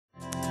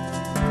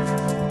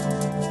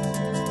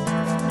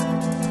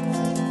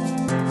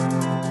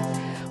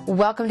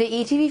Welcome to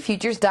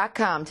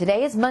etvFutures.com.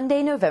 Today is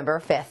Monday,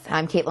 November 5th.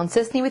 I'm Caitlin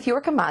Sisney with your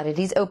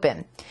Commodities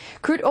Open.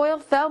 Crude oil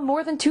fell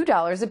more than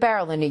 $2 a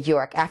barrel in New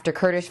York after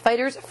Kurdish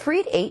fighters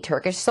freed 8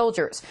 Turkish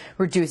soldiers,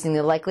 reducing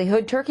the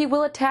likelihood Turkey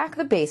will attack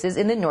the bases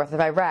in the north of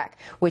Iraq,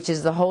 which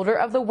is the holder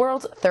of the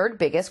world's third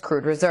biggest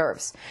crude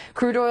reserves.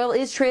 Crude oil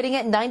is trading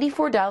at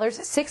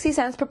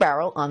 $94.60 per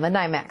barrel on the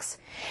NYMEX.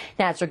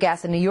 Natural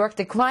gas in New York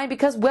declined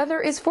because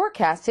weather is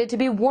forecasted to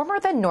be warmer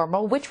than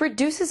normal, which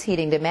reduces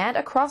heating demand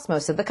across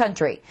most of the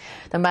country.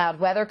 The mild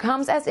weather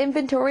comes as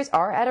inventories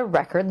are at a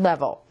record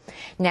level.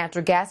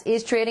 Natural gas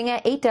is trading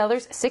at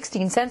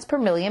 $8.16 per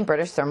million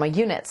British thermal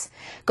units.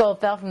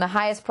 Gold fell from the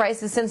highest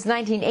prices since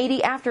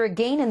 1980 after a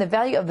gain in the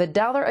value of the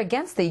dollar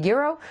against the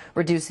euro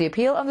reduced the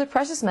appeal of the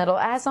precious metal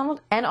as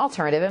an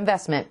alternative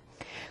investment.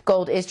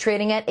 Gold is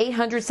trading at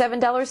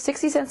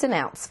 $807.60 an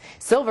ounce.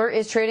 Silver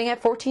is trading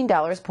at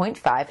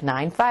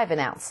 $14.595 an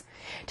ounce.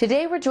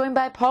 Today we're joined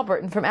by Paul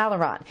Brittain from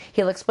Alaron.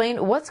 He'll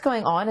explain what's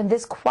going on in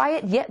this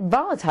quiet yet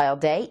volatile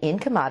day in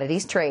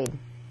commodities trade.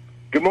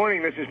 Good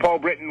morning. This is Paul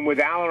Brittain with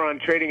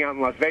Alaron trading out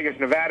in Las Vegas,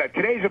 Nevada.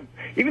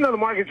 Even though the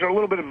markets are a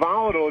little bit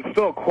volatile, it's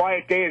still a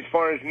quiet day as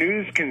far as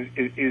news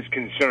is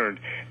concerned.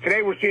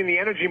 Today we're seeing the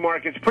energy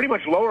markets pretty much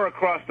lower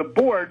across the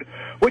board,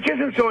 which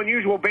isn't so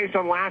unusual based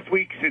on last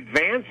week's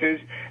advances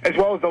as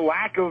well as the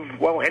lack of,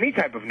 well, any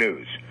type of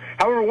news.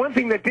 However, one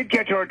thing that did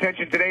catch our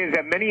attention today is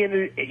that many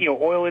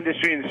oil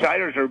industry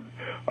insiders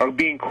are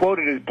being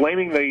quoted as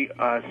blaming the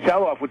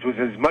sell-off, which was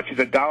as much as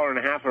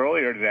 $1.50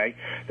 earlier today,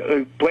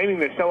 blaming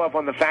the sell-off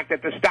on the fact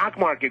that the stock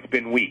market's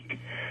been weak.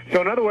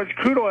 So in other words,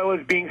 crude oil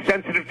is being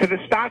sensitive to the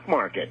stock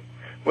market,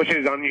 which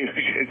is unusual.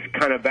 It's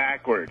kind of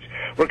backwards.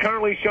 We're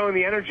currently showing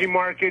the energy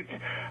markets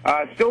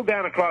still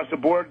down across the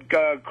board.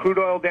 Crude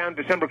oil down.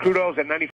 December crude oil is at 90.